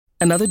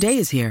Another day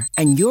is here,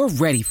 and you're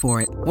ready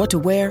for it. What to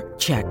wear?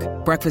 Check.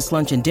 Breakfast,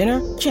 lunch, and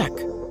dinner? Check.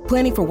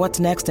 Planning for what's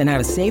next and how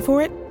to save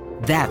for it?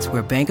 That's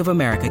where Bank of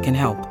America can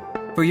help.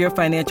 For your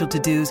financial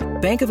to-dos,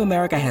 Bank of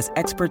America has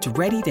experts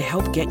ready to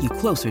help get you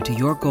closer to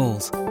your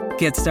goals.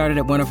 Get started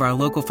at one of our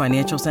local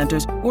financial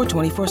centers or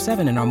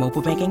 24/7 in our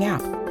mobile banking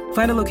app.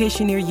 Find a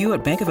location near you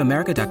at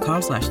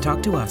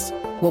bankofamerica.com/talktous.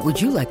 What would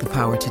you like the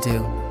power to do?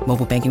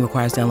 Mobile banking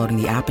requires downloading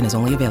the app and is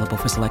only available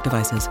for select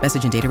devices.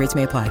 Message and data rates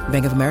may apply.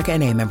 Bank of America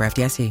N.A., member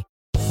FDIC.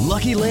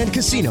 Lucky Land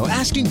Casino,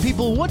 asking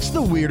people, what's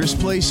the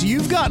weirdest place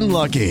you've gotten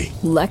lucky?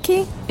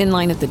 Lucky? In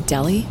line at the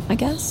deli, I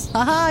guess?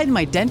 Aha, in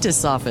my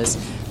dentist's office.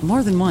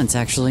 More than once,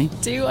 actually.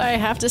 Do I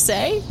have to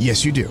say?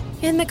 Yes, you do.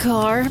 In the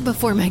car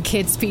before my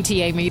kids'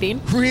 PTA meeting.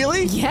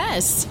 Really?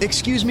 Yes.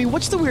 Excuse me,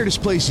 what's the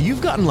weirdest place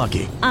you've gotten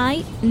lucky?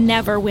 I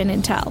never win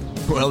and tell.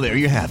 Well, there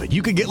you have it.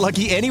 You can get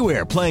lucky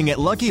anywhere, playing at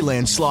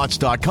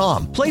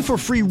LuckyLandSlots.com. Play for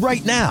free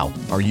right now.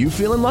 Are you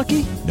feeling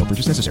lucky? No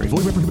purchase necessary.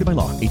 Void where prohibited by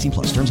law.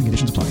 18+. Terms and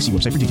conditions apply. See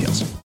website for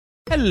details.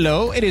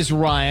 Hello, it is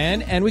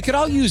Ryan, and we could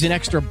all use an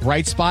extra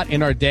bright spot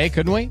in our day,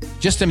 couldn't we?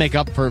 Just to make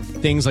up for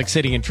things like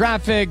sitting in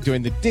traffic,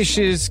 doing the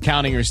dishes,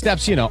 counting your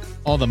steps, you know,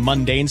 all the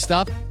mundane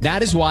stuff.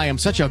 That is why I'm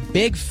such a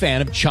big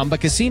fan of Chumba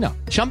Casino.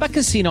 Chumba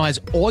Casino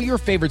has all your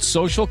favorite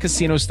social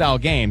casino-style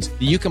games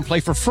that you can play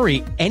for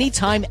free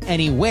anytime,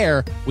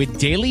 anywhere with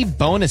daily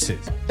bonuses.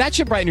 That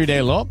should brighten your day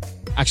a little.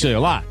 Actually, a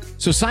lot.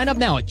 So sign up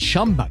now at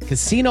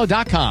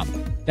ChumbaCasino.com.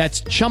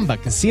 That's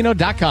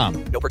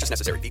ChumbaCasino.com. No purchase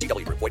necessary.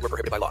 VGW Group. Void where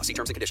prohibited by law. See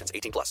terms and conditions.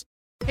 18+.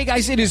 Hey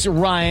guys, it is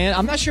Ryan.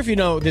 I'm not sure if you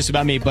know this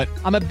about me, but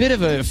I'm a bit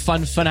of a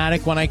fun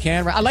fanatic when I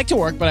can. I like to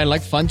work, but I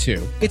like fun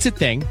too. It's a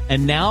thing.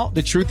 And now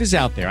the truth is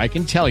out there. I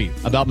can tell you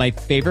about my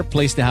favorite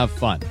place to have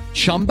fun.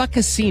 Chumba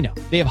Casino.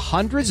 They have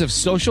hundreds of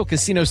social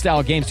casino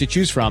style games to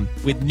choose from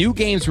with new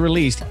games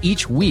released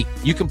each week.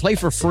 You can play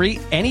for free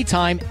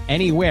anytime,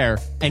 anywhere.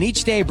 And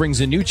each day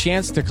brings a new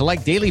chance to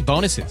collect daily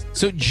bonuses.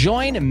 So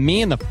join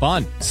me in the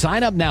fun.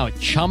 Sign up now at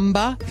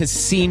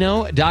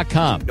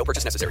ChumbaCasino.com. No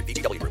purchase necessary.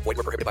 VGW Group. Void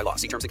where prohibited by law.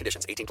 See terms and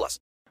conditions. 18+.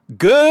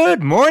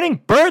 Good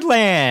morning,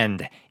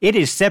 Birdland! It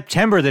is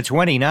September the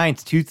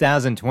 29th,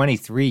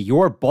 2023.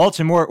 Your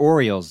Baltimore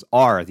Orioles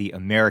are the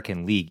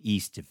American League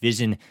East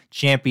Division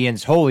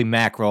champions. Holy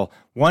mackerel,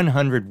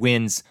 100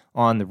 wins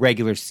on the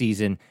regular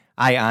season.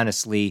 I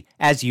honestly,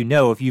 as you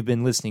know, if you've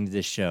been listening to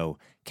this show,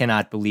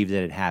 cannot believe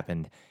that it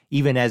happened.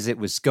 Even as it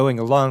was going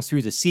along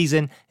through the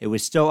season, it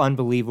was still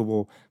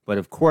unbelievable. But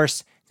of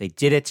course, they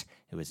did it.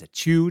 It was a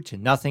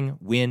 2-0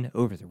 win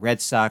over the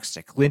Red Sox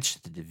to clinch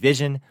the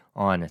division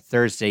on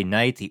Thursday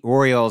night. The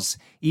Orioles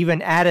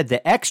even added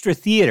the extra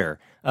theater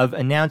of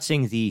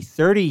announcing the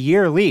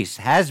 30-year lease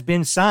has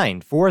been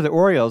signed for the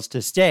Orioles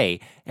to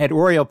stay at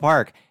Oriole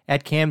Park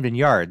at Camden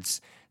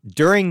Yards.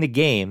 During the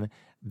game,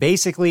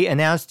 basically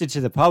announced it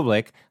to the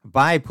public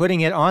by putting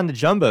it on the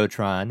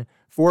Jumbotron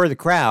for the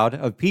crowd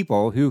of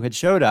people who had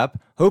showed up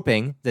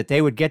hoping that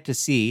they would get to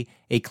see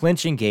a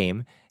clinching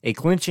game. A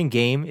clinching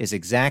game is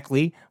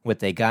exactly what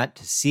they got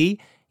to see.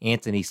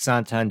 Anthony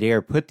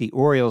Santander put the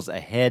Orioles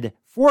ahead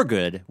for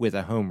good with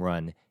a home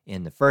run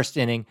in the first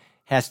inning.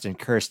 Heston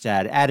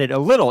Kjerstad added a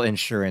little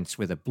insurance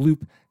with a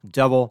bloop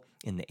double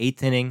in the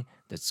 8th inning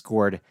that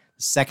scored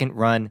the second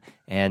run.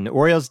 And the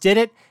Orioles did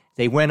it.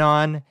 They went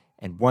on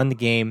and won the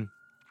game.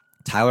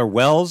 Tyler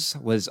Wells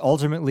was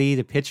ultimately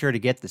the pitcher to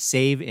get the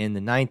save in the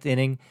 9th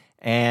inning.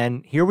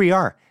 And here we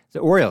are. The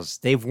Orioles,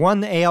 they've won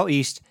the AL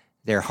East.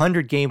 They're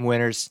 100-game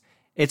winners.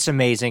 It's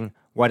amazing.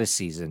 What a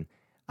season.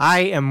 I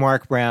am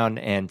Mark Brown,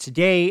 and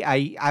today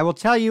I will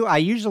tell you I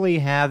usually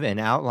have an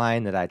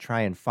outline that I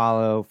try and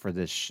follow for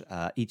this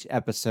each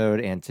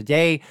episode, and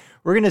today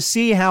we're going to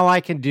see how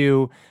I can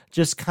do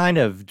just kind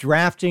of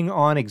drafting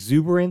on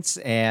exuberance,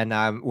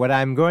 and what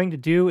I'm going to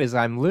do is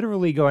I'm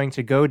literally going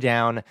to go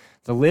down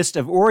the list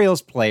of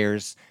Orioles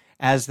players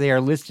as they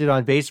are listed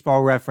on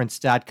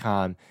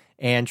BaseballReference.com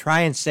and try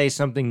and say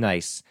something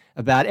nice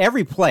about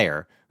every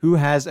player who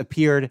has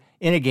appeared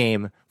in a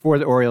game for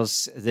the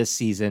Orioles this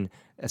season.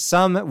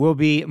 Some will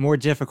be more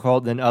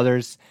difficult than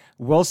others.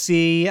 We'll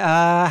see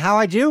how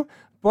I do,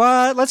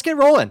 but let's get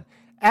rolling.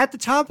 At the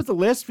top of the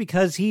list,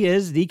 because he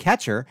is the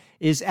catcher,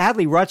 is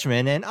Adley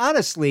Rutschman, and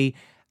honestly,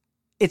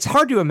 it's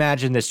hard to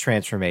imagine this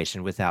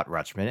transformation without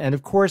Rutschman. And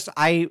of course,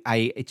 I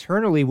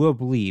eternally will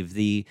believe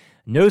the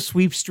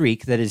no-sweep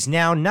streak that is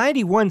now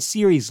 91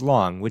 series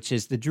long, which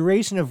is the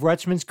duration of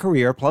Rutschman's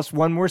career plus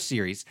one more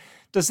series.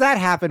 Does that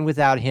happen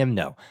without him?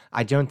 No,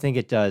 I don't think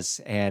it does,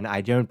 and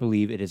I don't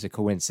believe it is a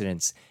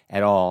coincidence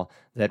at all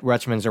that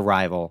Rutschman's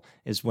arrival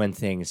is when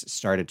things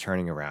started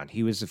turning around.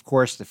 He was, of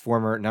course, the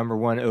former number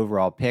 1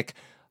 overall pick,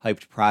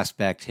 hyped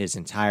prospect his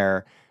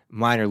entire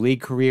minor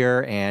league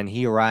career, and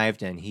he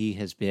arrived, and he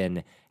has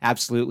been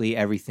absolutely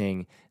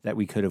everything that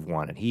we could have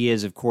wanted. He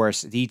is, of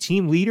course, the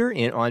team leader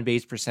in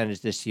on-base percentage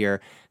this year.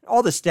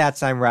 All the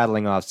stats I'm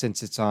rattling off,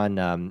 since it's on,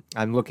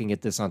 I'm looking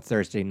at this on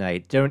Thursday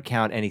night, don't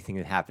count anything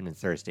that happened in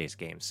Thursday's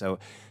game. So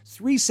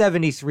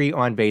 373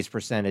 on-base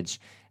percentage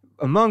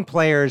among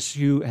players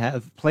who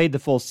have played the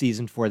full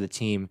season for the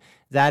team.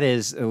 That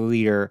is a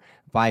leader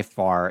by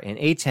far, an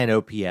 810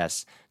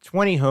 OPS,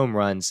 20 home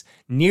runs,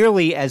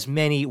 nearly as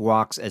many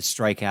walks as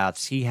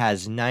strikeouts. He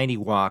has 90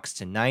 walks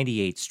to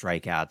 98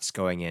 strikeouts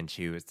going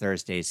into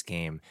Thursday's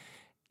game.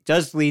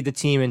 Does lead the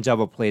team in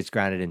double plays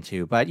grounded in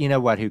 2, but you know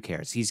what? Who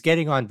cares? He's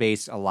getting on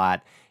base a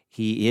lot.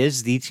 He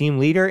is the team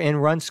leader in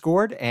runs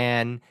scored,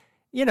 and,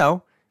 you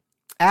know,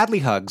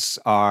 Adley hugs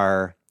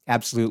are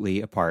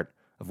absolutely a part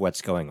of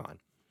what's going on.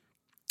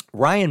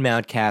 Ryan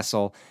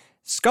Mountcastle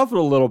scuffled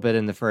a little bit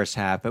in the first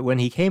half, but when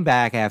he came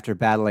back after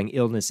battling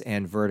illness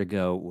and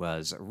vertigo,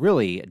 was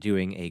really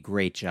doing a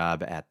great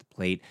job at the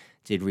plate.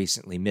 Did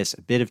recently miss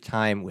a bit of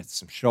time with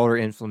some shoulder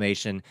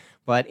inflammation,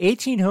 but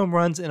 18 home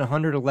runs in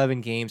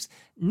 111 games,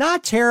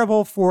 not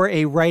terrible for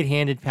a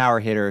right-handed power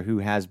hitter who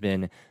has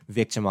been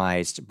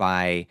victimized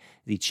by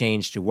the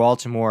change to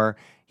Baltimore.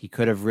 He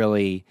could have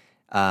really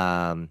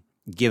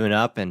given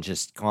up and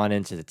just gone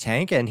into the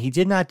tank, and he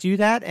did not do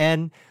that.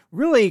 And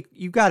really,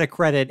 you've got to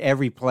credit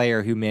every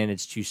player who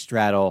managed to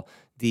straddle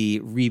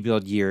the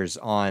rebuild years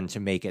on to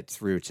make it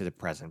through to the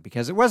present,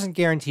 because it wasn't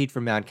guaranteed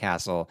for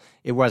Mountcastle.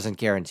 It wasn't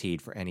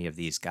guaranteed for any of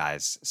these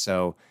guys.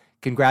 So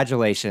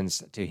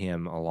congratulations to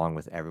him along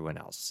with everyone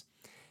else.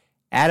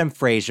 Adam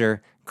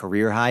Frazier,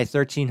 career high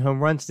 13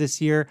 home runs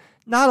this year.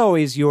 Not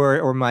always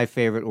your or my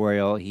favorite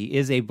Oriole. He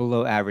is a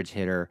below average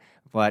hitter,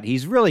 but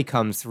he's really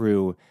come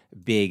through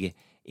big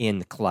in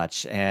the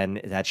clutch, and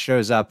that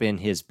shows up in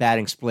his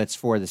batting splits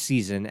for the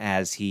season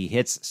as he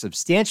hits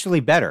substantially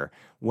better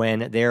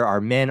when there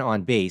are men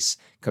on base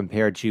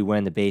compared to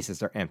when the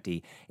bases are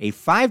empty. A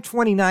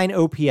 529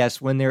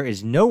 OPS when there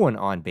is no one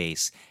on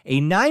base.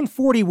 A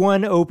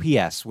 941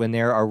 OPS when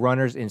there are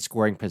runners in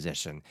scoring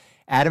position.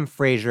 Adam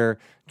Frazier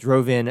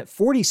drove in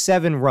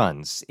 47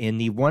 runs in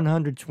the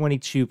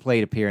 122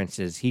 plate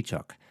appearances he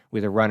took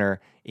with a runner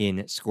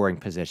in scoring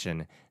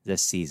position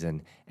this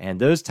season. And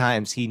those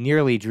times he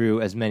nearly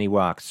drew as many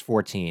walks,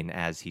 14,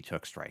 as he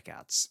took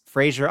strikeouts.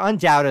 Frazier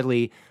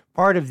undoubtedly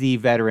part of the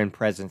veteran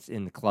presence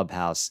in the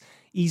clubhouse.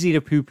 Easy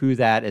to poo-poo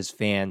that as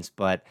fans,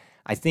 but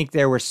I think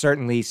there were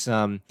certainly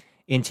some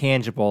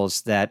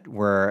intangibles that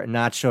were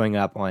not showing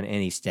up on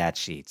any stat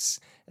sheets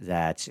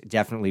that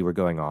definitely were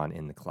going on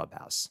in the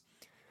clubhouse.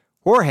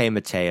 Jorge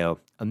Mateo,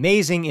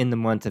 amazing in the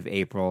month of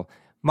April.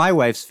 My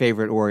wife's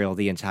favorite Oriole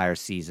the entire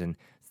season.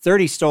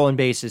 30 stolen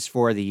bases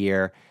for the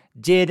year.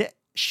 Did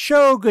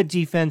show good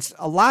defense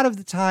a lot of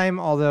the time,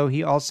 although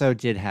he also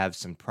did have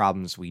some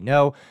problems we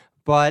know.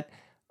 But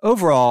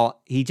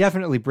overall, he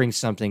definitely brings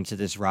something to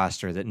this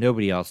roster that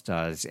nobody else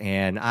does,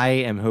 and I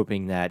am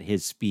hoping that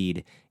his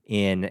speed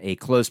in a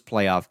close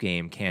playoff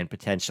game can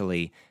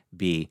potentially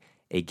be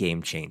a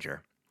game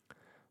changer.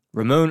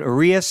 Ramon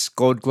Urias,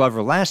 Gold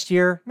Glover last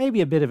year, maybe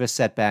a bit of a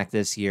setback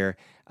this year.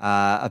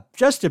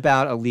 Just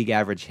about a league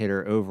average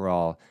hitter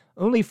overall.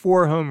 Only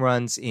 4 home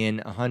runs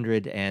in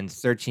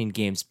 113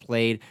 games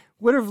played.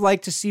 Would have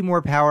liked to see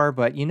more power,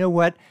 but you know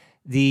what?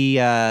 The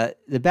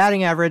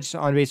batting average,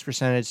 on-base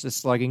percentage, the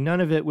slugging,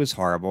 none of it was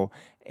horrible.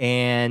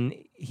 And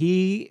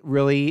he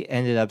really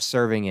ended up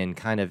serving in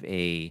kind of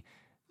a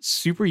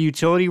super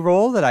utility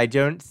role that I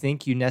don't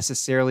think you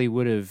necessarily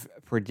would have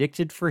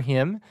predicted for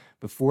him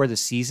before the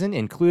season,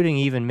 including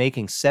even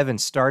making 7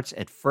 starts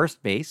at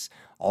first base,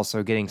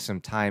 also getting some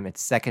time at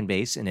second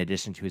base in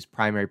addition to his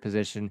primary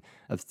position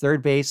of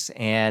third base.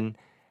 And,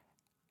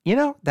 you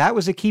know, that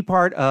was a key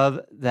part of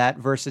that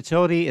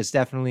versatility, is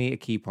definitely a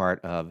key part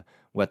of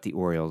what the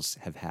Orioles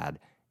have had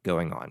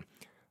going on.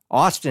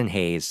 Austin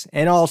Hayes,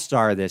 an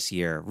all-star this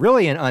year,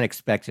 really an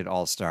unexpected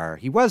all-star.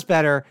 He was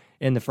better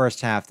in the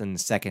first half than the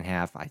second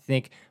half, I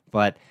think,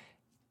 but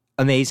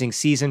amazing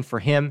season for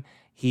him.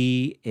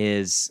 He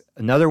is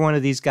another one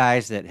of these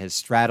guys that has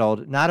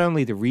straddled not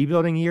only the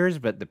rebuilding years,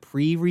 but the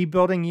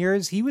pre-rebuilding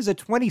years. He was a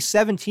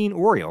 2017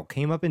 Oriole,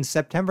 came up in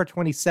September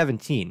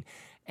 2017,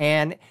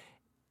 and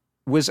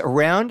was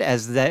around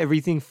as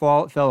everything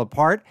fell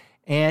apart,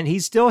 and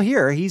he's still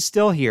here. He's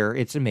still here.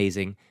 It's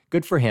amazing.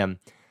 Good for him.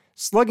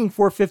 Slugging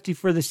 .450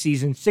 for the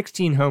season,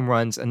 16 home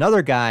runs.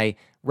 Another guy,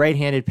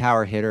 right-handed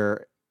power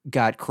hitter,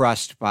 got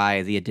crushed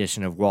by the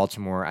addition of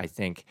Baltimore, I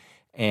think,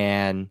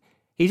 and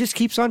he just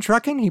keeps on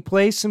trucking. He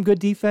plays some good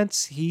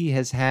defense. He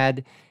has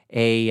had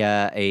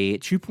a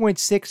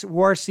 2.6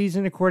 WAR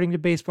season, according to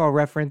Baseball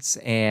Reference,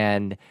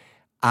 and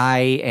I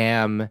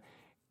am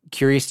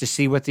curious to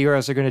see what the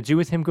Orioles are going to do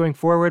with him going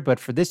forward. But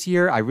for this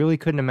year, I really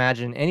couldn't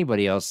imagine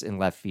anybody else in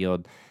left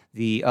field.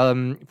 The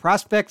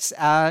prospects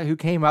who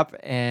came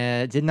up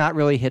did not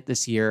really hit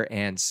this year,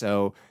 and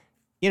so,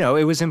 you know,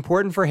 it was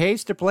important for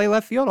Hayes to play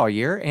left field all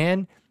year,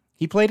 and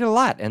he played it a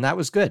lot, and that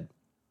was good.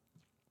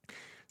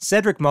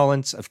 Cedric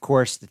Mullins, of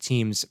course, the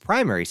team's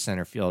primary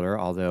center fielder,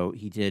 although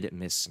he did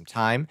miss some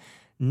time.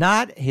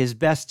 Not his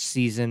best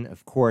season,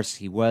 of course.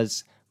 He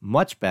was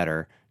much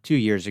better 2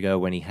 years ago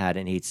when he had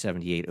an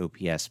 878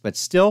 OPS, but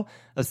still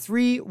a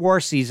 3 WAR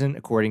season,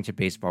 according to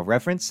Baseball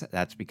Reference.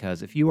 That's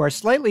because if you are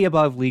slightly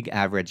above league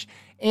average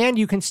and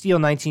you can steal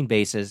 19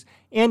 bases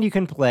and you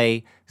can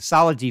play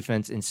solid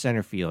defense in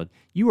center field,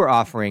 you are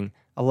offering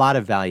a lot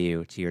of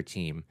value to your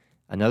team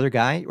another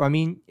guy. I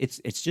mean, it's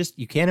just,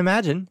 you can't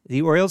imagine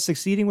the Orioles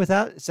succeeding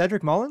without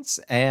Cedric Mullins.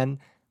 And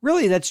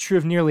really, that's true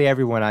of nearly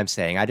everyone I'm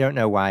saying. I don't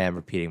know why I'm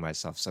repeating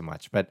myself so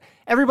much, but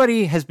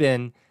everybody has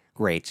been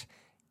great.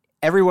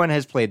 Everyone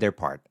has played their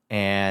part,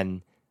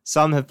 and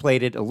some have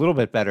played it a little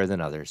bit better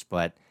than others,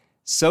 but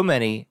so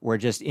many were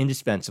just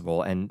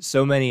indispensable, and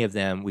so many of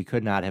them we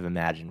could not have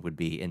imagined would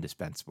be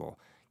indispensable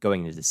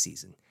going into the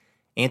season.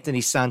 Anthony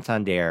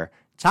Santander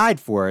tied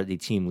for the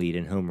team lead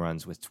in home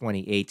runs with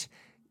 28,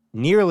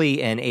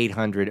 nearly an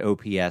 800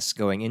 OPS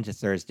going into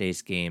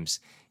Thursday's games.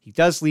 He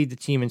does lead the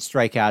team in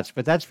strikeouts,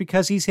 but that's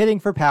because he's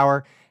hitting for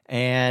power,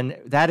 and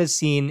that is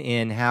seen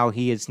in how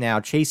he is now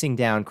chasing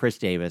down Chris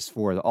Davis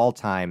for the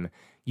all-time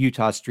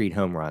Utah Street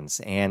home runs,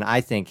 and I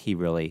think he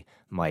really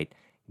might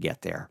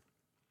get there.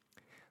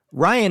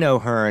 Ryan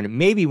O'Hearn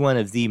may be one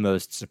of the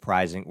most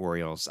surprising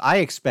Orioles. I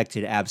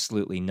expected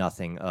absolutely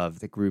nothing of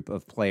the group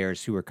of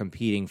players who were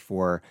competing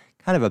for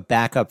kind of a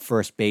backup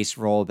first base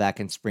role back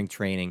in spring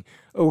training.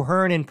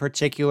 O'Hearn in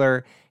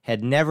particular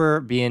had never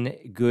been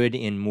good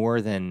in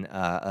more than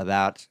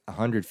about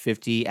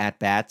 150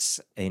 at-bats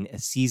in a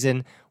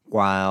season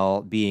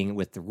while being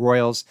with the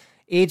Royals.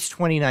 Age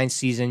 29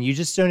 season, you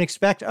just don't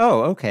expect,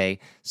 oh, okay,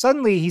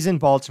 suddenly he's in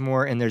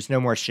Baltimore and there's no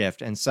more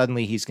shift, and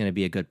suddenly he's going to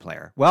be a good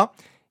player. Well,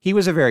 he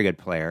was a very good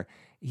player.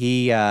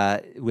 He,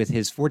 with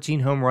his 14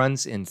 home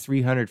runs in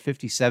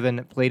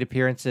 357 plate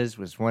appearances,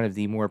 was one of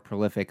the more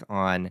prolific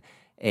on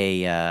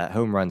a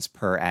home runs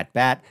per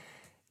at-bat,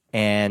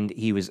 and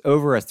he was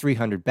over a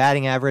 300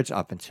 batting average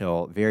up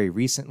until very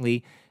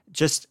recently.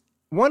 Just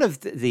one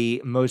of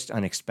the most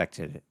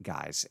unexpected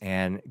guys,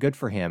 and good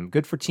for him.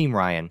 Good for Team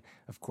Ryan.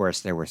 Of course,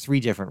 there were 3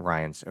 different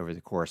Ryans over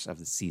the course of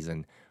the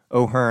season.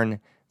 O'Hearn,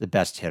 the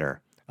best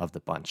hitter of the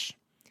bunch.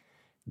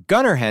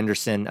 Gunnar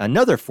Henderson,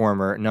 another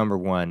former number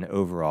 1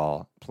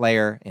 overall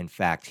player. In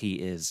fact, he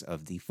is,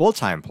 of the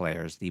full-time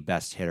players, the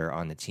best hitter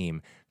on the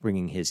team,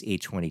 bringing his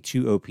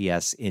 822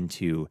 OPS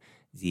into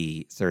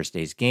the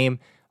Thursday's game.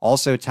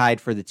 Also tied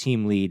for the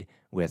team lead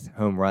with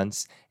home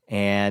runs,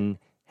 and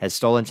has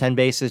stolen 10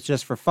 bases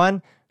just for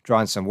fun,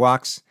 drawn some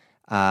walks.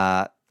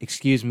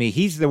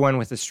 He's the one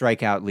with the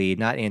strikeout lead,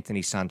 not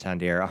Anthony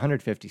Santander.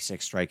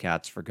 156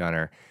 strikeouts for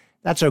Gunnar.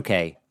 That's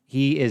okay.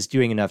 He is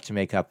doing enough to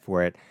make up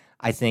for it.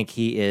 I think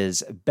he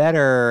is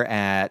better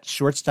at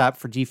shortstop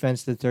for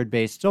defense than third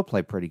base. Still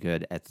play pretty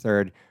good at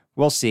third.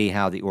 We'll see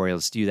how the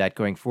Orioles do that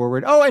going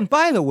forward. Oh, and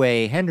by the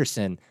way,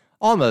 Henderson,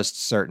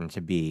 almost certain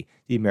to be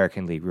the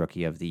American League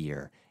Rookie of the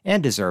Year,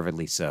 and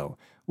deservedly so,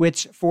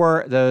 which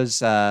for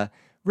those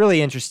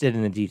really interested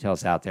in the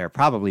details out there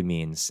probably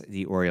means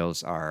the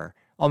Orioles are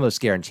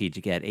almost guaranteed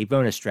to get a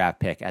bonus draft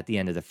pick at the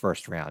end of the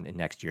first round in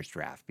next year's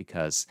draft,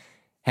 because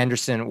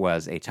Henderson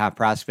was a top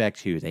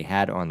prospect who they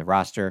had on the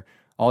roster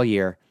all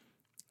year.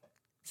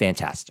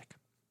 Fantastic.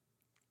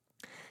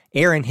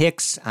 Aaron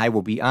Hicks, I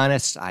will be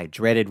honest, I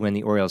dreaded when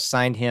the Orioles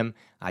signed him.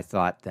 I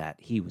thought that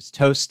he was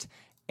toast,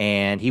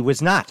 and he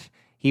was not.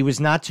 He was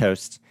not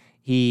toast.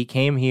 He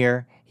came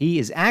here. He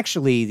is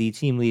actually the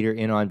team leader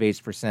in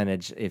on-base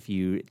percentage if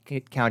you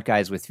count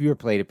guys with fewer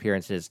plate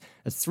appearances.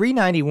 A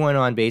 .391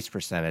 on-base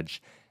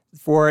percentage.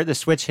 For the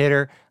switch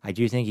hitter, I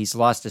do think he's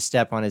lost a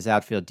step on his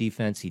outfield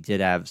defense. He did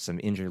have some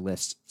injury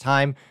list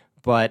time,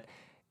 but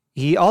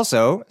he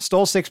also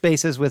stole 6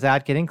 bases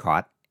without getting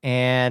caught,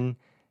 and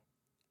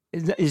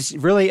is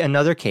really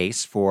another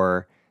case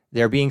for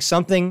there being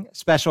something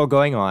special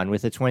going on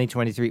with the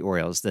 2023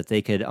 Orioles, that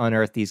they could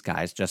unearth these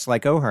guys, just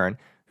like O'Hearn,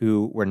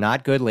 who were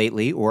not good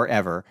lately or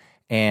ever,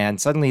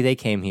 and suddenly they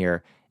came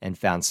here and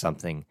found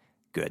something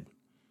good.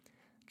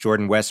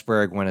 Jordan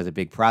Westburg, one of the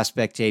big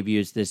prospect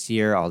debuts this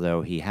year,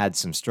 although he had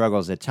some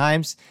struggles at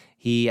times.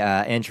 He,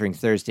 entering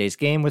Thursday's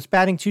game, was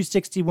batting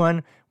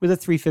 .261 with a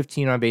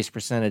 .315 on-base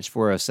percentage,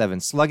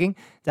 .407 slugging.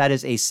 That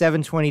is a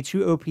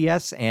 .722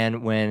 OPS,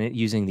 and when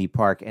using the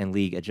Park and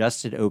League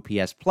adjusted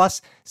OPS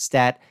plus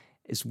stat,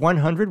 is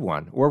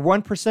 101, or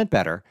 1%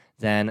 better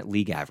than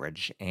league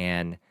average,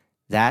 and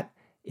that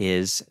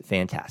is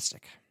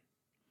fantastic.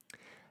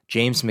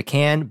 James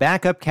McCann,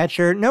 backup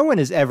catcher. No one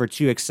is ever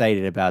too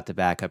excited about the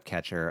backup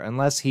catcher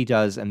unless he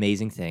does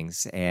amazing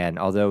things. And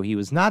although he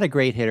was not a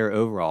great hitter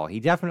overall, he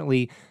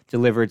definitely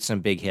delivered some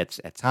big hits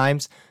at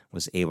times,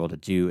 was able to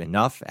do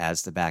enough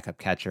as the backup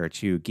catcher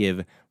to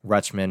give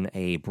Rutschman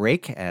a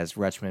break, as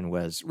Rutschman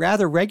was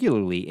rather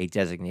regularly a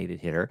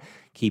designated hitter,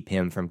 keep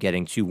him from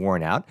getting too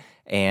worn out.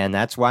 And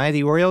that's why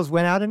the Orioles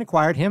went out and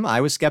acquired him. I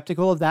was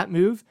skeptical of that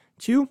move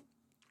too,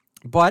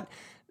 but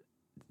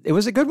it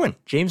was a good one.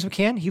 James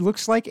McCann, he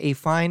looks like a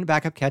fine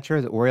backup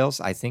catcher. The Orioles,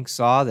 I think,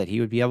 saw that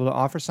he would be able to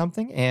offer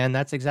something, and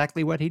that's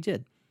exactly what he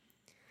did.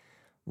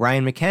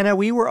 Ryan McKenna,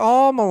 we were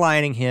all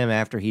maligning him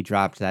after he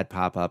dropped that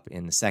pop-up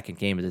in the second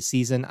game of the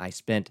season. I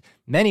spent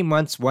many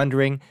months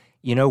wondering,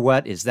 you know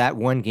what, is that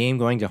one game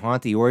going to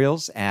haunt the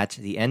Orioles at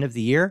the end of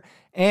the year?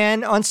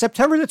 And on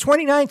September the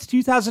 29th,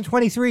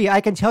 2023,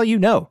 I can tell you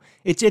no,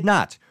 it did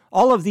not.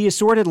 All of the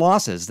assorted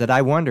losses that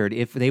I wondered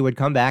if they would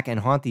come back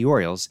and haunt the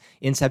Orioles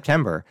in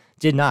September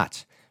did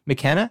not.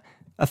 McKenna,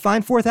 A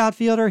fine fourth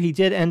outfielder. He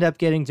did end up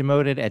getting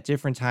demoted at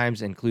different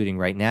times, including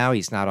right now.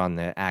 He's not on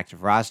the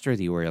active roster.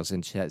 The Orioles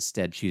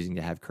instead choosing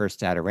to have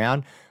Kjerstad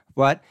around.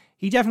 But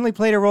he definitely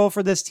played a role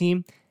for this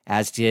team,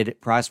 as did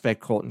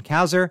prospect Colton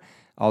Cowser.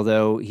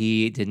 Although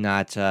he did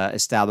not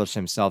establish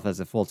himself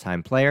as a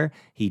full-time player,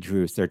 he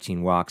drew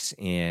 13 walks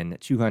in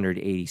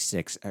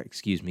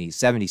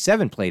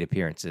 77 plate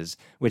appearances,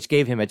 which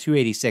gave him a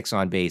 286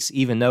 on base,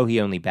 even though he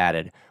only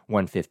batted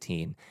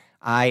 115.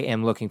 I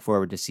am looking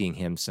forward to seeing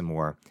him some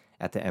more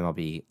at the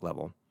MLB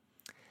level.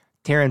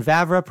 Terrin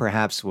Vavra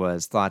perhaps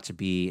was thought to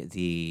be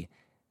the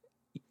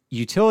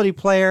utility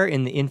player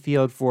in the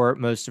infield for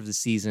most of the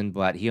season,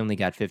 but he only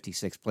got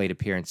 56 plate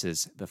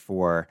appearances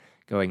before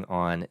going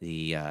on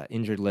the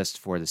injured list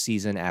for the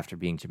season after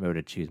being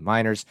demoted to the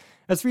minors,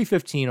 a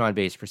 .315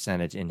 on-base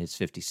percentage in his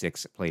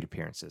 56 plate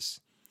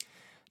appearances.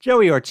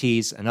 Joey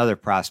Ortiz, another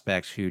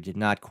prospect who did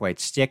not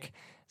quite stick,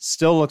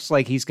 still looks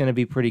like he's going to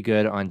be pretty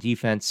good on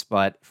defense,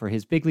 but for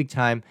his big league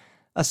time,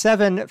 a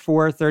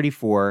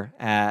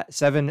 7.434,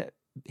 7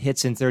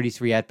 hits in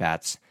 33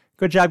 at-bats.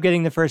 Good job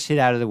getting the first hit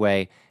out of the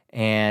way,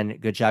 and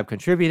good job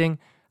contributing.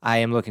 I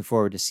am looking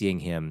forward to seeing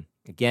him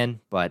again,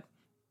 but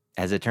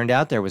as it turned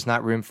out, there was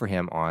not room for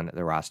him on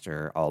the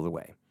roster all the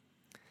way.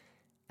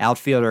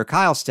 Outfielder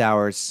Kyle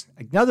Stowers,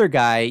 another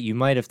guy you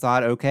might have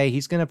thought, okay,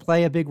 he's going to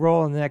play a big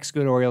role in the next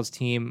good Orioles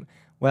team.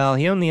 Well,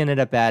 he only ended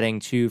up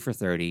batting 2 for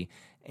 30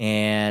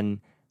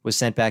 and was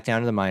sent back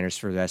down to the minors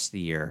for the rest of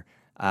the year.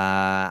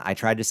 I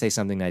tried to say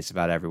something nice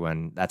about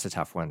everyone. That's a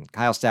tough one.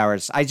 Kyle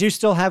Stowers, I do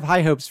still have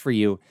high hopes for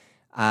you.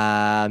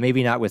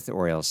 Maybe not with the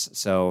Orioles.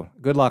 So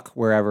good luck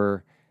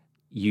wherever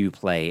you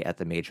play at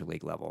the major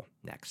league level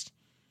next.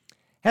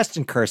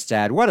 Heston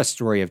Kjerstad, what a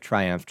story of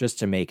triumph just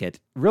to make it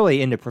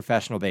really into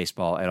professional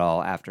baseball at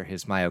all after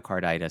his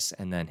myocarditis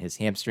and then his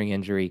hamstring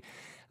injury.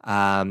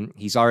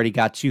 He's already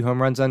got 2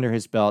 home runs under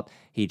his belt.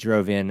 He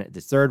drove in the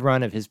 3rd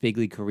run of his big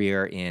league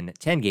career in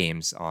 10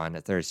 games on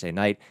a Thursday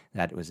night.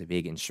 That was a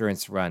big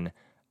insurance run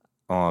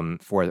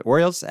for the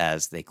Orioles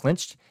as they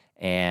clinched.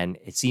 And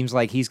it seems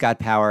like he's got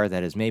power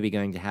that is maybe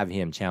going to have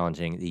him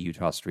challenging the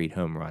Eutaw Street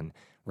home run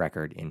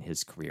record in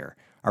his career.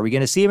 Are we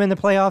going to see him in the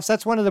playoffs?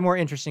 That's one of the more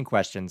interesting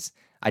questions.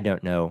 I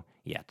don't know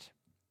yet.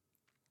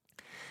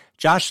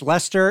 Josh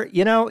Lester,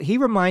 he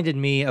reminded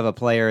me of a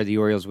player the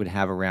Orioles would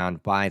have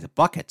around by the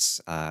buckets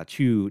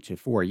 2 to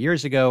 4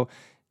 years ago.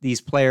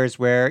 These players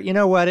where,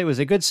 it was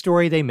a good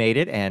story, they made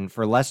it. And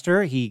for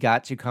Lester, he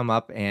got to come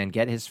up and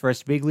get his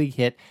first big league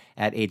hit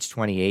at age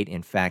 28.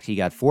 In fact, he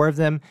got 4 of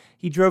them.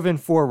 He drove in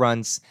 4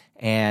 runs,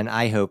 and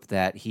I hope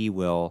that he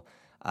will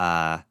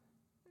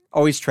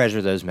always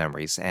treasure those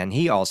memories. And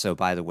he also,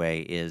 by the way,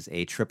 is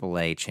a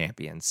AAA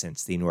champion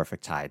since the Norfolk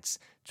Tides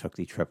took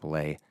the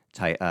AAA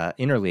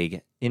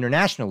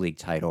International League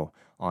title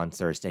on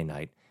Thursday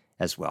night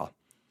as well.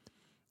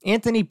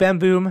 Anthony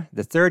Bemboom,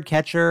 the 3rd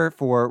catcher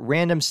for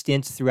random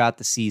stints throughout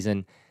the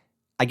season.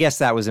 I guess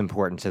that was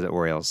important to the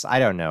Orioles. I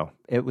don't know.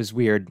 It was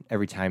weird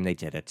every time they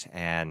did it.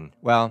 And,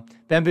 well,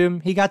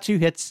 Bemboom, he got 2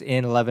 hits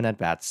in 11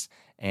 at-bats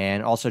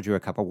and also drew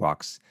a couple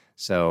walks.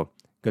 So,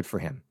 good for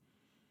him.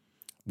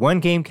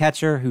 1-game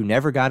catcher who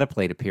never got a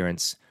plate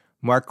appearance,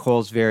 Mark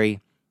Colesbury.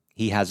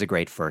 He has a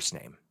great first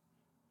name.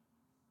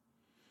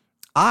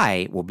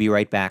 I will be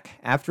right back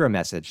after a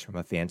message from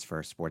a Fans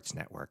First Sports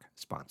Network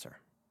sponsor.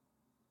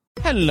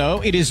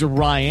 Hello, it is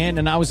Ryan,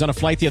 and I was on a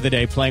flight the other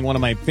day playing one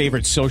of my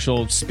favorite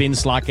social spin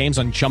slot games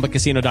on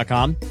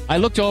ChumbaCasino.com. I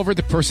looked over at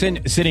the person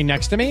sitting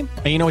next to me,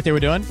 and you know what they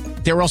were doing?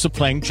 They were also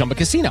playing Chumba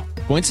Casino.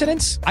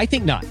 Coincidence? I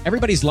think not.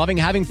 Everybody's loving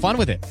having fun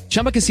with it.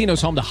 Chumba Casino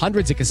is home to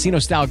hundreds of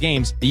casino-style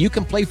games that you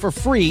can play for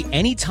free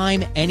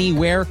anytime,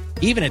 anywhere,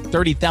 even at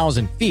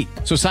 30,000 feet.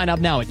 So sign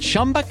up now at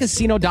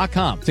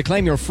ChumbaCasino.com to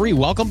claim your free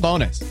welcome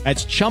bonus.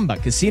 That's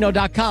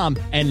ChumbaCasino.com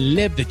and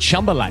live the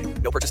Chumba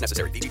life. No purchase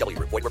necessary. VGW.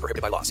 Void where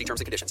prohibited by law. See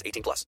terms and conditions.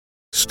 18+.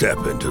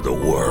 Step into the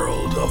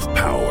world of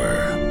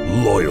power,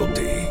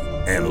 loyalty,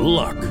 and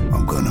luck.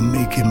 I'm going to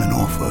make him an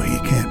offer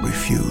he can't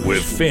refuse.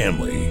 With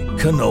family,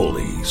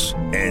 cannolis,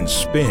 and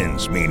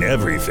spins mean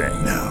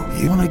everything. Now,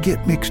 you want to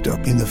get mixed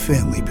up in the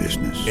family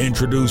business.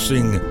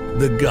 Introducing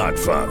The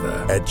Godfather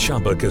at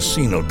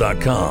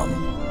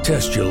ChumbaCasino.com.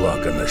 Test your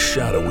luck in the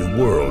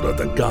shadowy world of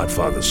The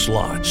Godfather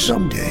slot.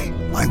 Someday,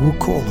 I will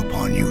call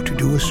upon you to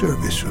do a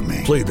service for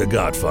me. Play The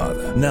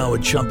Godfather, now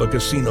at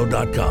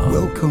ChumbaCasino.com.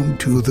 Welcome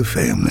to the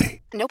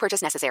family. No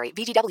purchase necessary.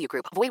 VGW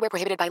Group. Void where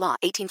prohibited by law.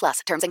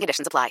 18+. Terms and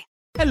conditions apply.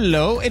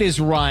 Hello, it is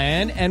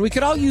Ryan, and we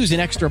could all use an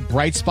extra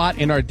bright spot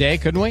in our day,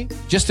 couldn't we?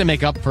 Just to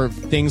make up for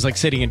things like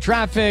sitting in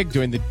traffic,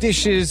 doing the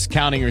dishes,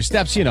 counting your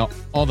steps,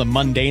 all the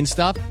mundane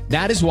stuff.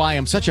 That is why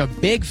I'm such a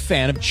big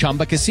fan of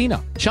Chumba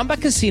Casino. Chumba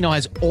Casino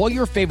has all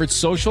your favorite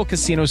social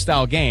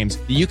casino-style games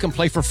that you can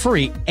play for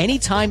free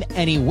anytime,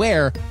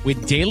 anywhere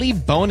with daily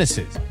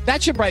bonuses.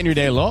 That should brighten your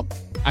day a little.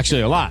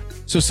 Actually, a lot.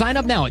 So sign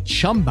up now at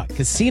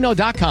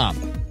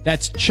ChumbaCasino.com.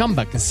 That's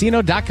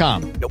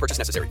ChumbaCasino.com. No purchase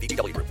necessary.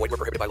 VGW Group. Void where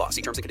prohibited by law.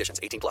 See terms and conditions.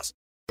 18+.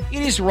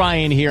 It is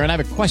Ryan here, and I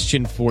have a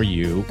question for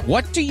you.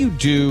 What do you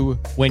do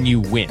when you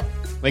win?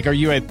 Like, are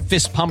you a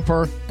fist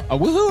pumper? A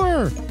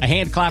woohooer, a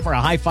hand clapper,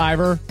 a high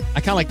fiver. I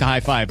kind of like the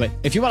high five, but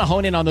if you want to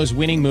hone in on those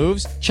winning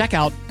moves, check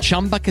out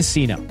Chumba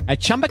Casino.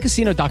 At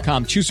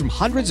ChumbaCasino.com, choose from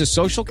hundreds of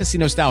social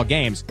casino style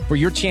games for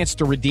your chance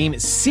to redeem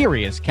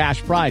serious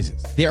cash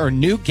prizes. There are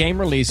new game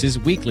releases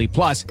weekly,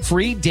 plus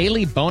free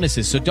daily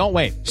bonuses. So don't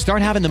wait.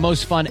 Start having the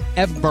most fun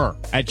ever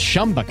at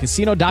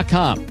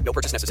ChumbaCasino.com. No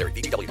purchase necessary.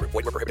 VGW Group.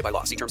 Void where prohibited by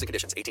law. See terms and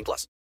conditions.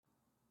 18+.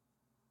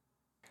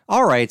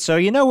 All right, so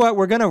you know what?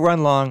 We're going to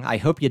run long. I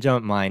hope you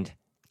don't mind.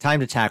 Time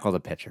to tackle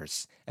the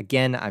pitchers.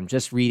 Again, I'm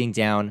just reading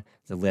down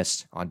the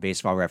list on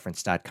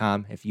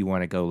baseballreference.com. If you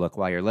want to go look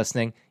while you're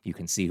listening, you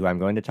can see who I'm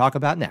going to talk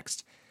about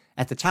next.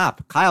 At the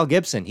top, Kyle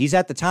Gibson. He's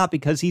at the top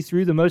because he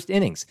threw the most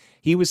innings.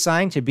 He was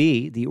signed to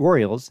be the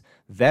Orioles'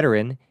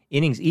 veteran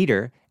innings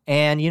eater,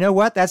 and you know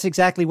what? That's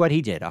exactly what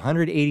he did.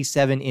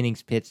 187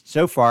 innings pitched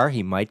so far.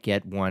 He might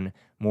get one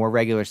more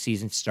regular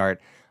season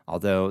start,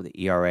 although the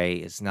ERA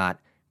is not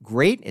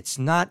great. It's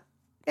not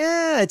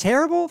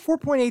terrible.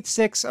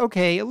 4.86.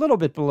 Okay, a little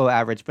bit below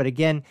average, but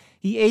again,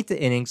 he ate the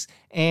innings,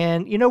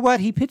 and you know what?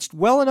 He pitched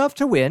well enough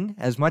to win,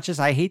 as much as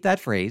I hate that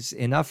phrase,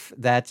 enough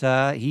that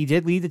he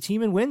did lead the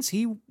team in wins.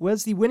 He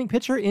was the winning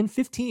pitcher in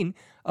 15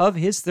 of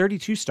his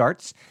 32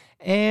 starts,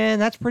 and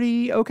that's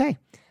pretty okay.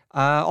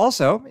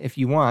 Also, if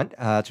you want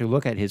to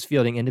look at his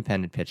fielding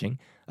independent pitching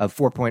of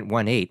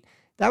 4.18,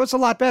 that was a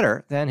lot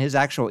better than his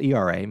actual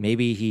ERA.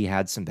 Maybe he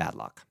had some bad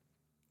luck.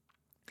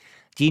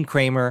 Dean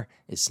Kremer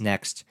is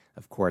next.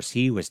 Of course,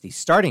 he was the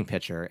starting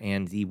pitcher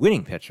and the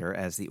winning pitcher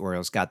as the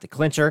Orioles got the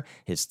clincher,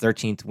 his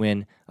 13th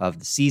win of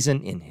the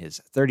season in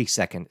his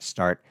 32nd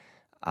start.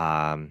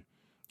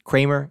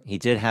 Kremer, he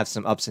did have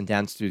some ups and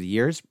downs through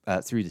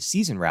the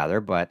season,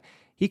 but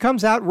he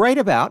comes out right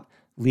about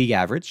league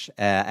average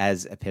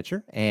as a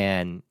pitcher,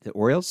 and the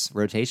Orioles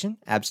rotation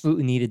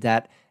absolutely needed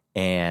that,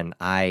 and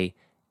I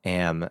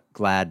am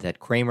glad that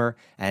Kremer,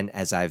 and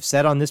as I've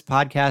said on this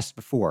podcast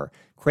before,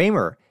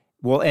 Kremer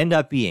will end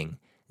up being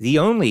the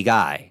only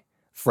guy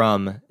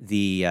from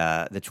the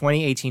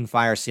 2018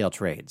 fire sale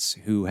trades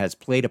who has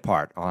played a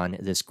part on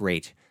this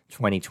great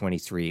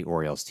 2023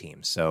 Orioles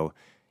team. So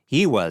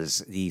he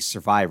was the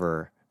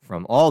survivor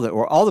from all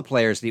the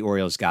players the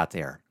Orioles got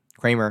there.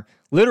 Kremer,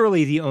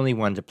 literally the only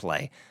one to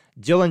play.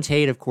 Dylan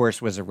Tate, of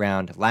course, was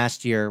around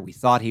last year. We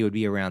thought he would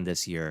be around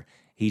this year.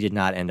 He did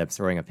not end up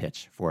throwing a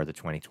pitch for the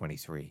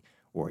 2023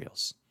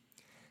 Orioles.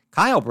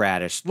 Kyle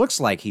Bradish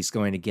looks like he's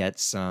going to get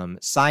some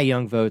Cy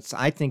Young votes.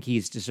 I think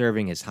he's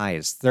deserving as high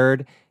as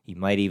third. He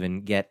might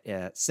even get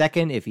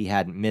second if he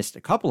hadn't missed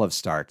a couple of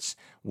starts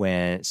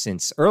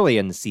since early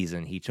in the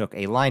season he took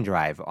a line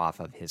drive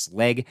off of his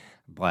leg,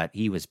 but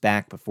he was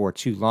back before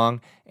too long,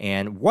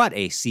 and what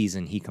a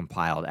season he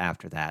compiled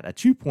after that. A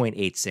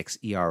 2.86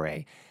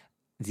 ERA.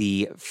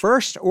 The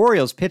first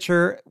Orioles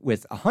pitcher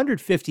with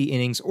 150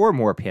 innings or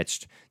more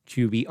pitched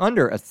to be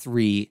under a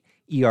 3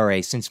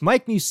 ERA since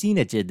Mike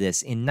Mussina did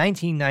this in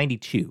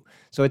 1992.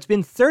 So it's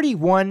been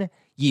 31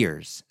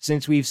 years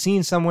since we've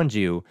seen someone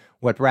do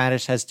what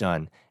Bradish has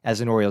done as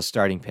an Orioles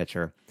starting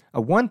pitcher.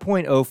 A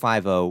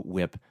 1.050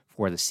 whip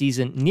for the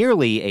season,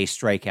 nearly a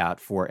strikeout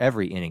for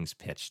every innings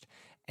pitched.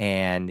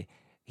 And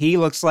he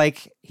looks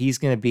like he's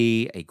going to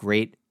be a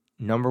great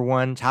number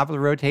one top of the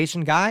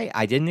rotation guy.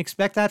 I didn't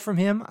expect that from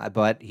him,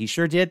 but he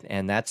sure did,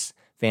 and that's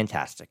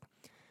fantastic.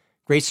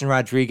 Grayson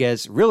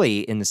Rodriguez,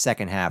 really in the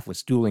second half,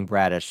 was dueling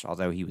Bradish,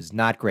 although he was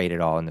not great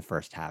at all in the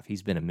first half.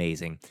 He's been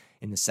amazing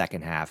in the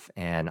second half,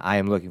 and I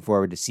am looking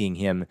forward to seeing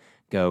him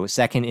go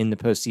second in the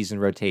postseason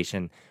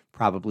rotation,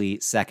 probably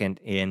second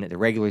in the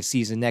regular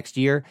season next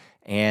year,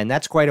 and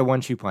that's quite a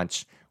 1-2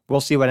 punch. We'll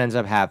see what ends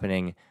up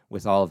happening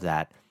with all of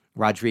that.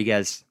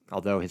 Rodriguez,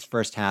 although his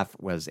first half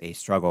was a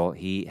struggle,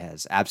 he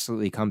has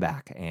absolutely come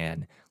back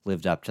and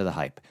lived up to the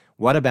hype.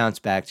 What a bounce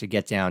back to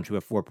get down to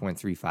a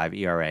 4.35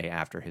 ERA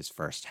after his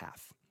first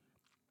half.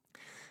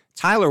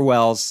 Tyler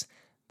Wells,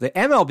 the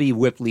MLB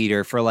whip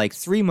leader for like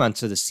 3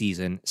 months of the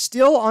season,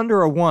 still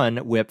under a 1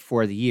 whip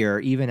for the year,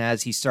 even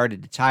as he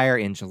started to tire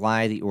in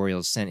July. The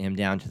Orioles sent him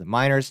down to the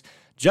minors.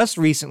 Just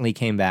recently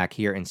came back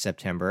here in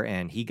September,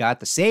 and he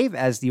got the save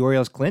as the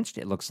Orioles clinched.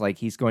 It looks like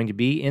he's going to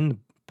be in the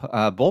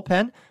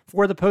bullpen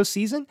for the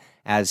postseason,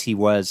 as he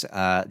was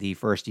the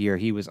first year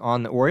he was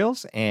on the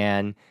Orioles.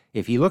 And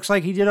if he looks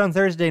like he did on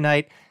Thursday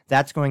night,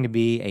 that's going to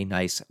be a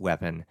nice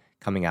weapon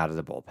coming out of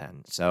the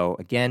bullpen. So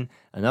again,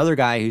 another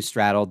guy who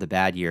straddled the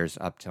bad years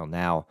up till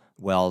now.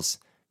 Wells,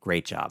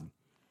 great job.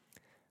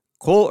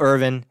 Cole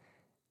Irvin,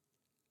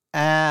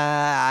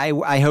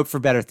 I hope for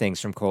better things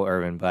from Cole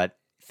Irvin, but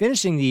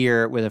finishing the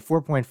year with a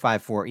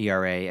 4.54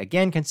 ERA,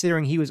 again,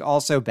 considering he was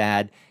also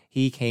bad,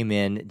 he came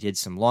in, did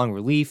some long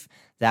relief.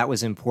 That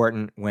was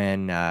important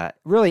when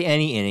really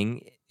any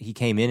inning he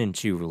came in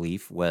into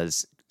relief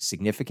was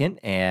significant,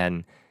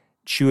 and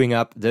chewing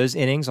up those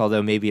innings,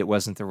 although maybe it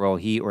wasn't the role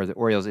he or the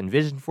Orioles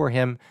envisioned for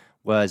him,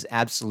 was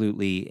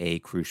absolutely a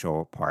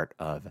crucial part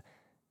of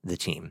the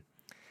team.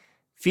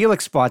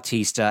 Felix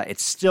Bautista, it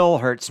still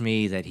hurts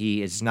me that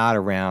he is not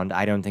around.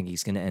 I don't think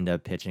he's going to end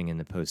up pitching in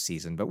the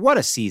postseason, but what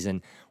a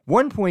season.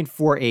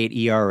 1.48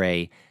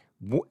 ERA,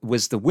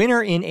 was the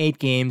winner in 8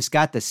 games,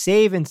 got the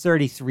save in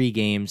 33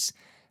 games.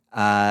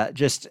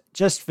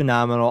 Just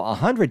phenomenal.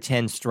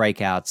 110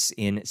 strikeouts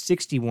in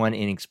 61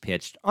 innings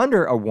pitched,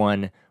 under a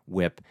 1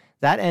 whip.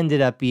 That ended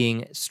up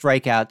being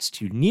strikeouts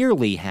to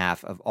nearly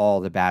half of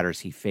all the batters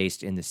he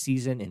faced in the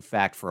season. In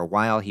fact, for a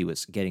while, he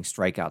was getting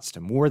strikeouts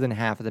to more than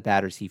half of the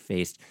batters he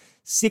faced.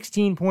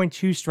 16.2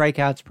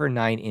 strikeouts per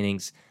 9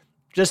 innings.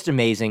 Just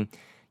amazing.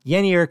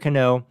 Yennier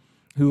Cano,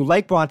 who,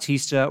 like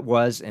Bautista,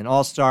 was an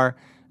all-star,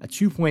 a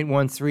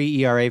 2.13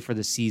 ERA for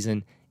the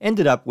season,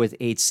 ended up with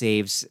 8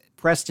 saves,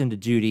 pressed into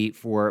duty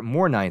for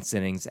more 9th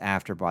innings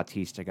after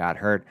Bautista got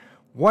hurt.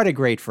 What a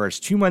great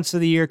first 2 months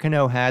of the year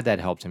Cano had. That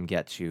helped him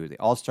get to the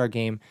All-Star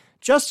game.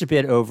 Just a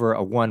bit over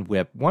a 1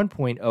 whip,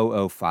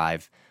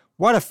 1.005.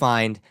 What a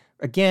find.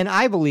 Again,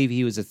 I believe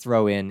he was a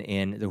throw-in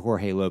in the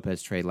Jorge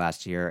Lopez trade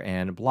last year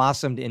and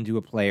blossomed into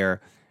a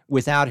player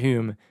without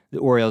whom the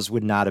Orioles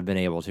would not have been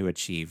able to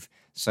achieve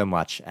so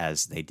much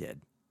as they did.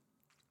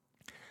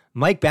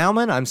 Mike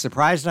Baumann, I'm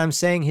surprised I'm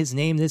saying his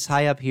name this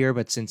high up here,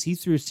 but since he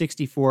threw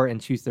 64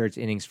 2/3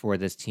 innings for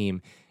this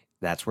team,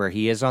 that's where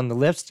he is on the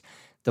list.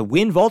 The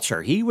win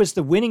vulture. He was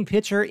the winning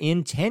pitcher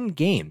in 10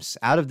 games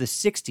out of the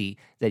 60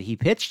 that he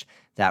pitched.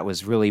 That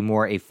was really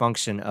more a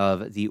function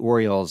of the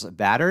Orioles'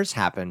 batters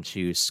happened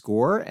to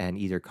score and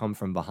either come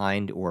from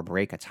behind or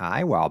break a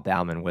tie, while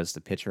Baumann was the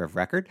pitcher of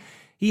record.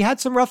 He had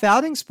some rough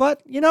outings,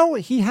 but,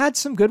 he had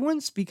some good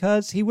ones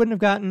because he wouldn't have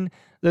gotten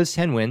those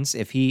 10 wins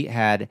if he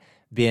had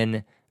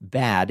been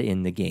bad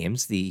in the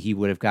games. He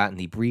would have gotten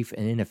the brief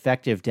and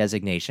ineffective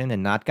designation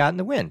and not gotten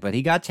the win. But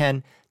he got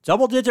 10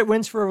 double-digit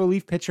wins for a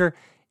relief pitcher.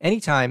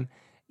 Anytime.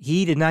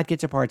 He did not get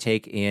to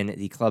partake in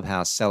the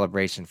clubhouse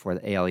celebration for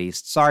the AL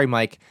East. Sorry,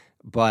 Mike,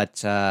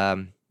 but,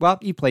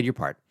 you played your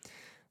part.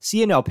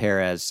 Cionel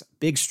Perez,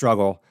 big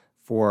struggle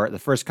for the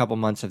first couple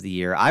months of the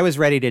year. I was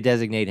ready to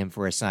designate him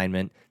for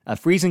assignment. A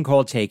freezing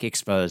cold take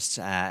exposed,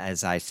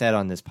 as I said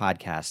on this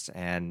podcast.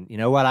 And you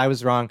know what? I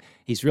was wrong.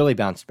 He's really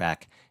bounced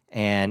back.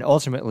 And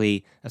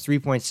ultimately, a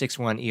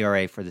 3.61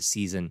 ERA for the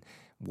season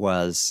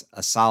was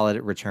a solid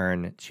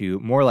return to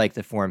more like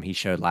the form he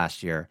showed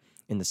last year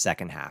in the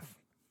second half.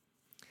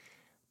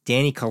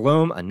 Danny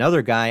Colome,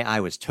 another guy I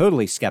was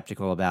totally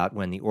skeptical about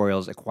when the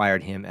Orioles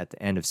acquired him at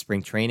the end of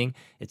spring training.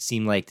 It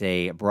seemed like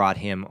they brought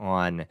him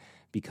on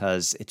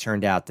because it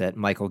turned out that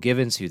Michael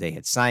Givens, who they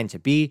had signed to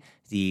be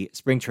the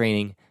spring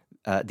training,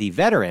 the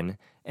veteran,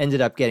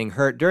 ended up getting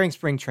hurt during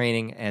spring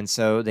training, and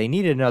so they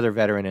needed another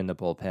veteran in the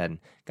bullpen.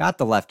 Got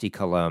the lefty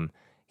Colome.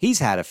 He's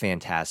had a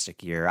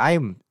fantastic year.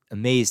 I'm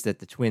amazed that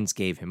the Twins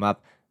gave him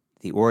up.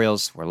 The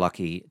Orioles were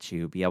lucky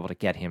to be able to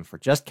get him for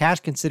just cash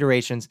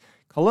considerations.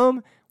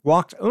 Colome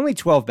walked only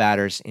 12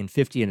 batters in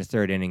 50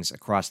 1/3 innings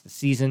across the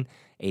season,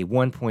 a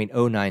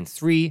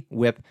 1.093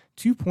 whip,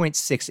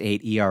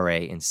 2.68 ERA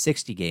in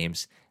 60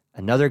 games.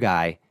 Another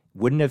guy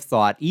wouldn't have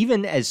thought,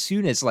 even as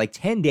soon as like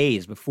 10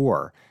 days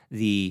before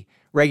the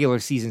regular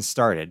season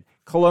started,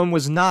 Colome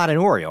was not an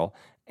Oriole,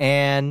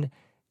 and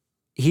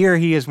here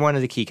he is one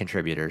of the key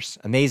contributors.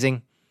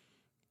 Amazing.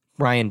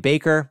 Brian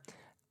Baker.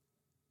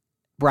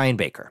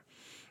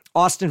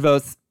 Austin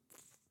Voth.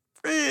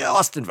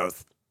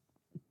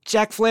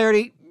 Jack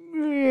Flaherty.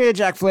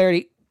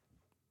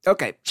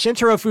 Okay,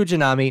 Shintaro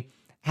Fujinami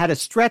had a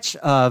stretch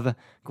of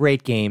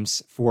great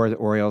games for the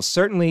Orioles.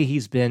 Certainly,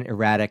 he's been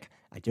erratic.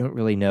 I don't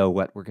really know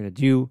what we're going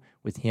to do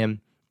with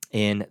him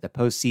in the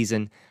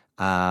postseason.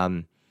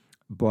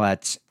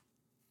 But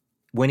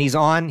when he's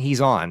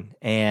on.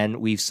 And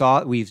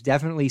we've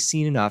definitely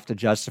seen enough to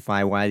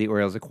justify why the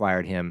Orioles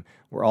acquired him.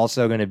 We're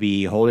also going to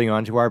be holding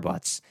on to our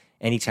butts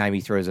anytime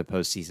he throws a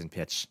postseason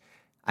pitch.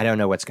 I don't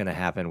know what's going to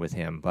happen with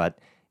him, but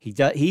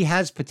he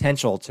has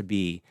potential to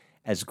be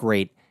as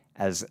great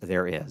as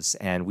there is.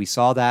 And we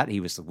saw that. He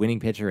was the winning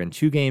pitcher in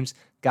 2 games,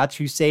 got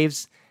 2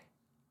 saves.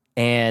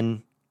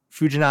 And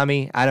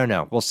Fujinami, I don't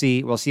know. We'll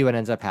see what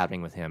ends up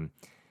happening with him.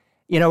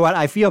 You know what?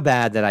 I feel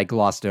bad that I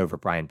glossed over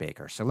Brian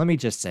Baker. So let me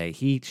just say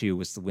he, too,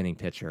 was the winning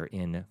pitcher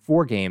in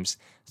 4 games,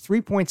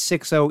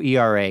 3.60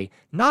 ERA,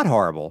 not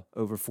horrible,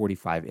 over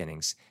 45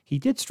 innings. He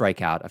did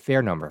strike out a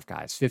fair number of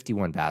guys,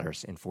 51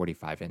 batters in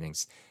 45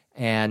 innings.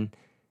 And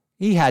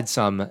he had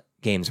some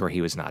games where he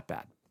was not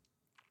bad.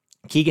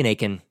 Keegan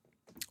Aiken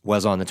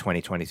was on the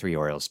 2023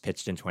 Orioles,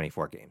 pitched in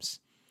 24 games.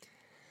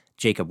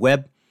 Jacob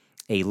Webb,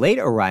 a late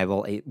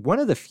arrival, one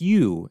of the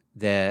few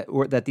that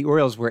the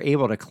Orioles were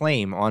able to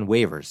claim on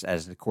waivers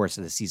as the course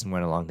of the season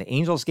went along. The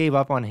Angels gave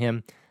up on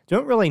him.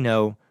 Don't really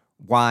know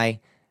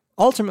why.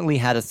 Ultimately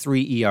had a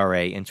 3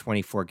 ERA in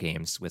 24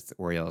 games with the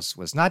Orioles.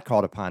 Was not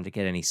called upon to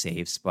get any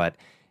saves. But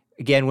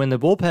again, when the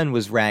bullpen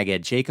was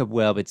ragged, Jacob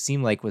Webb, it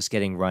seemed like, was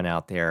getting run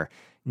out there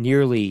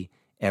nearly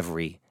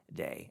every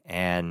day.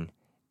 And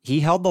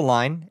he held the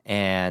line,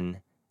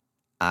 and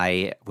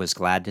I was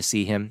glad to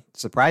see him,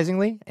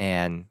 surprisingly,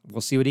 and we'll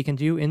see what he can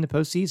do in the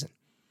postseason.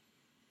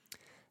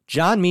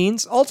 John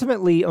Means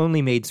ultimately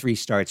only made 3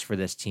 starts for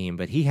this team,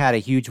 but he had a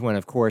huge one,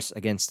 of course,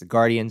 against the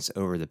Guardians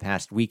over the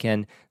past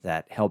weekend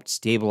that helped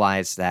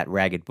stabilize that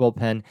ragged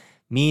bullpen.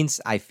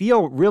 Means, I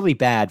feel really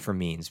bad for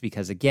Means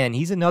because, again,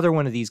 he's another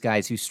one of these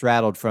guys who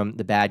straddled from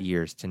the bad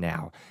years to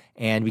now.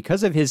 And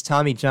because of his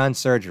Tommy John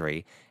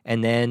surgery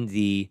and then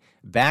the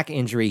back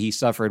injury he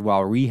suffered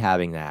while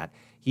rehabbing that,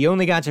 he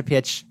only got to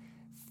pitch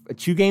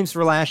 2 games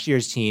for last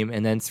year's team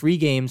and then 3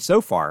 games so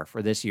far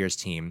for this year's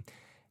team.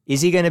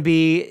 Is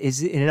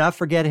it enough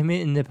for getting him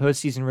in the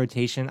postseason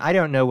rotation? I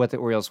don't know what the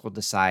Orioles will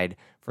decide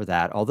for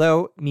that.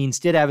 Although Means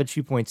did have a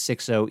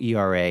 2.60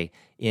 ERA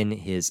in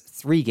his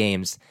 3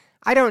 games,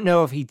 I don't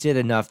know if he did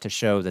enough to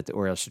show that the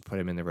Orioles should put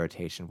him in the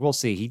rotation. We'll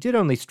see. He did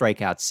only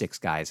strike out 6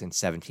 guys in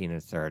 17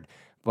 1/3.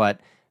 But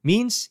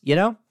Means,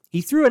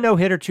 he threw a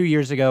no-hitter 2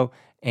 years ago,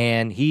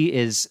 and he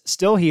is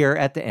still here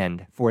at the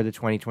end for the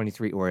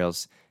 2023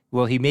 Orioles.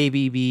 Will he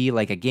maybe be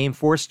like a Game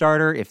 4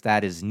 starter if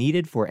that is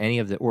needed for any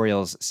of the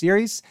Orioles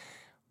series?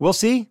 We'll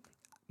see.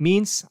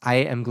 Means, I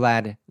am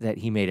glad that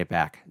he made it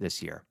back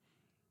this year.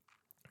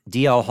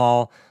 DL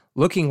Hall,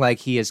 looking like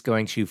he is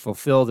going to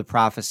fulfill the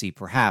prophecy,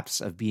 perhaps,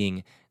 of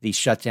being the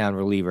shutdown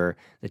reliever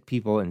that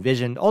people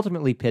envisioned,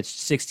 ultimately pitched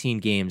 16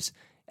 games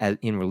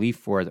in relief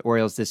for the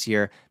Orioles this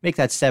year. Make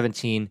that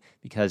 17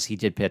 because he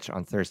did pitch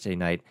on Thursday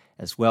night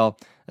as well.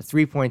 A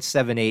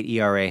 3.78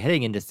 ERA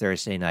heading into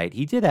Thursday night.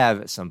 He did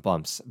have some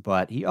bumps,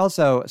 but he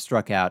also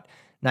struck out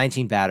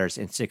 19 batters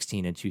in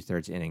 16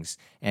 2/3 innings.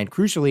 And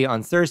crucially,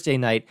 on Thursday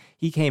night,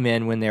 he came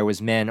in when there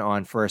was men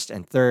on first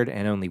and third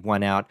and only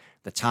 1 out.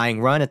 The tying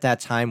run at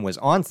that time was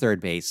on third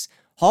base.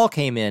 Hall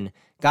came in,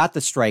 got the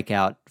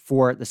strikeout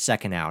for the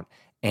second out,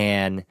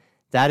 and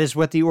that is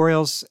what the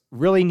Orioles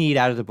really need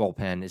out of the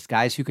bullpen, is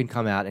guys who can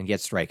come out and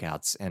get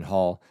strikeouts, and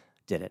Hall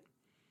did it.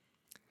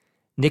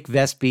 Nick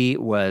Vespi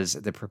was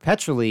the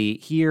perpetually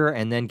here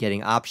and then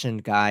getting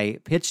optioned guy,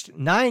 pitched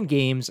 9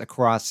 games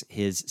across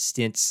his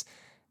stints.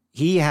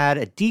 He had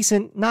a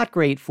decent, not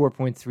great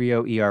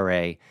 4.30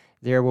 ERA.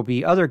 There will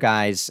be other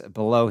guys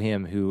below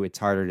him who it's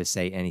harder to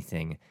say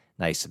anything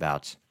nice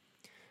about.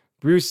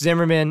 Bruce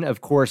Zimmerman, of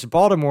course,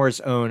 Baltimore's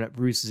own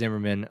Bruce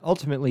Zimmerman,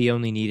 ultimately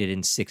only needed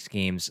in 6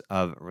 games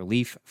of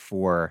relief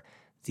for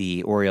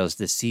the Orioles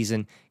this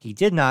season. He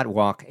did not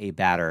walk a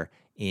batter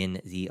in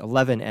the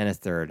 11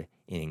 1/3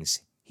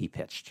 innings he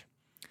pitched.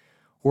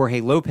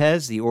 Jorge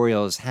Lopez, the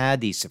Orioles had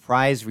the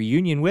surprise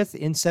reunion with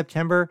in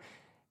September.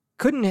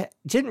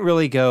 Didn't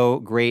really go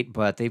great,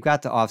 but they've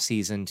got the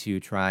offseason to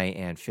try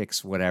and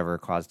fix whatever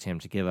caused him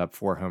to give up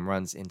 4 home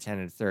runs in 10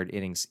 1/3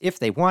 innings if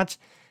they want.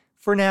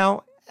 For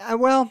now,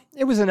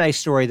 it was a nice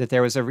story that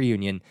there was a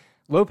reunion.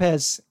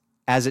 Lopez,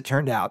 as it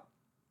turned out,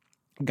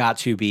 got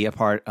to be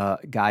a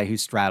guy who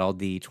straddled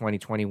the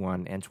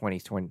 2021 and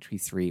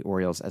 2023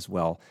 Orioles as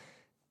well.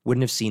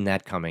 Wouldn't have seen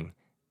that coming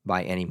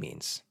by any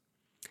means.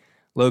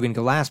 Logan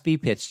Gillespie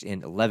pitched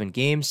in 11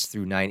 games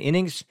through 9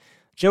 innings.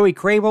 Joey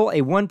Crable,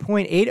 a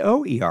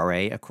 1.80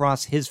 ERA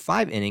across his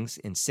 5 innings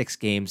in 6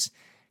 games.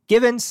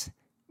 Givens,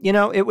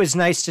 it was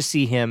nice to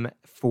see him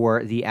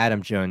for the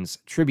Adam Jones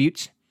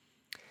tribute.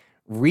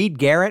 Reed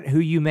Garrett, who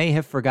you may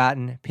have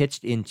forgotten,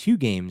 pitched in 2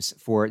 games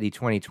for the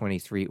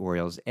 2023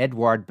 Orioles.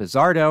 Edward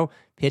Bizardo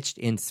pitched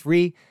in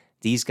 3.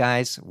 These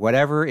guys,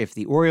 whatever, if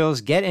the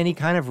Orioles get any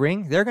kind of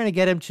ring, they're going to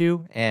get him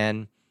too,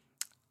 and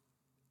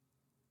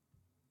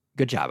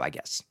good job, I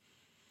guess.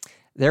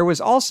 There was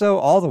also,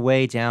 all the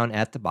way down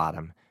at the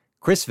bottom,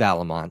 Chris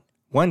Valamont,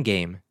 1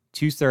 game,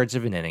 2/3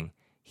 of an inning.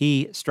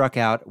 He struck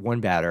out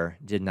 1 batter,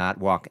 did not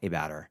walk a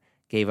batter,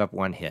 gave up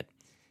 1 hit.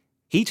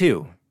 He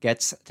too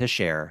gets to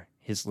share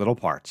his little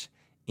part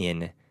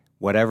in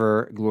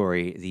whatever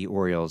glory the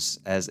Orioles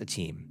as a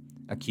team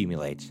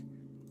accumulate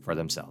for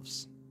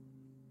themselves.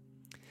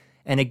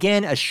 And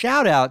again, a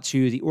shout out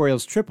to the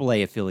Orioles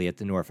AAA affiliate,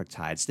 the Norfolk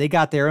Tides. They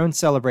got their own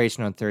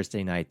celebration on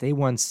Thursday night. They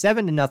won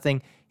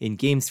 7-0 in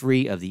Game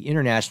 3 of the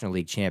International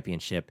League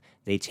Championship.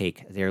 They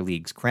take their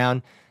league's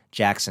crown.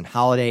 Jackson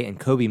Holiday and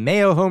Kobe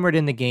Mayo homered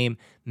in the game.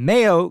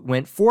 Mayo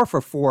went 4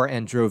 for 4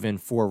 and drove in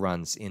 4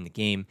 runs in the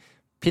game.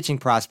 Pitching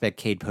prospect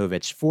Cade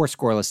Povich, 4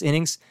 scoreless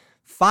innings.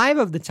 5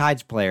 of the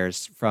Tides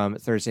players from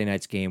Thursday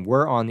night's game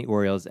were on the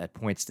Orioles at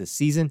points this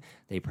season.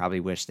 They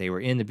probably wish they were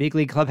in the big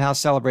league clubhouse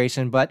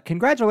celebration, but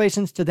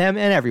congratulations to them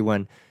and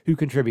everyone who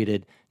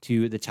contributed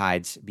to the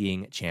Tides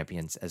being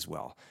champions as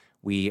well.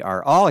 We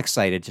are all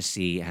excited to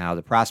see how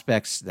the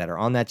prospects that are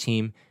on that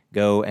team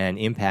go and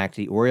impact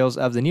the Orioles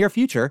of the near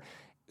future,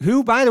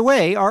 who, by the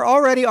way, are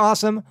already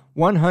awesome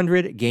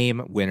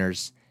 100-game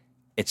winners.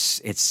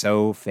 It's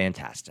so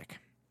fantastic.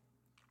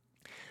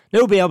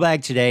 No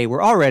mailbag today.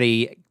 We're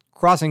already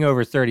crossing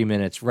over 30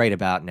 minutes right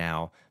about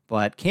now,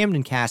 but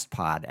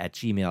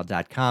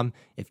CamdenCastPod@gmail.com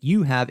if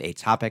you have a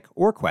topic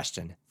or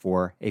question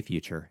for a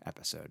future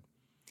episode.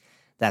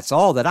 That's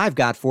all that I've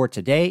got for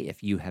today.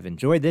 If you have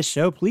enjoyed this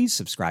show, please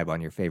subscribe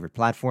on your favorite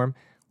platform,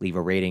 leave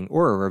a rating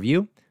or a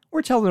review,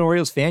 or tell an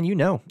Orioles fan you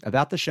know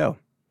about the show.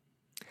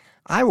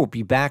 I will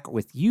be back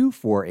with you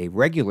for a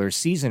regular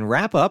season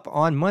wrap-up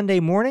on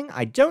Monday morning.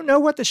 I don't know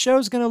what the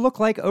show's going to look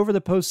like over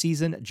the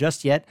postseason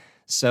just yet,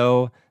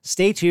 so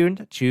stay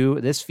tuned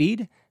to this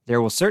feed. There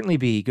will certainly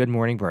be Good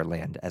Morning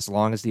Birdland as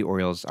long as the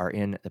Orioles are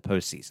in the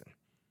postseason.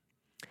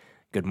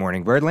 Good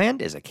Morning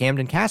Birdland is a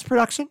Camden Cast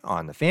production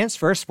on the Fans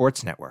First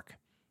Sports Network.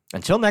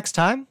 Until next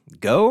time,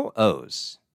 go O's.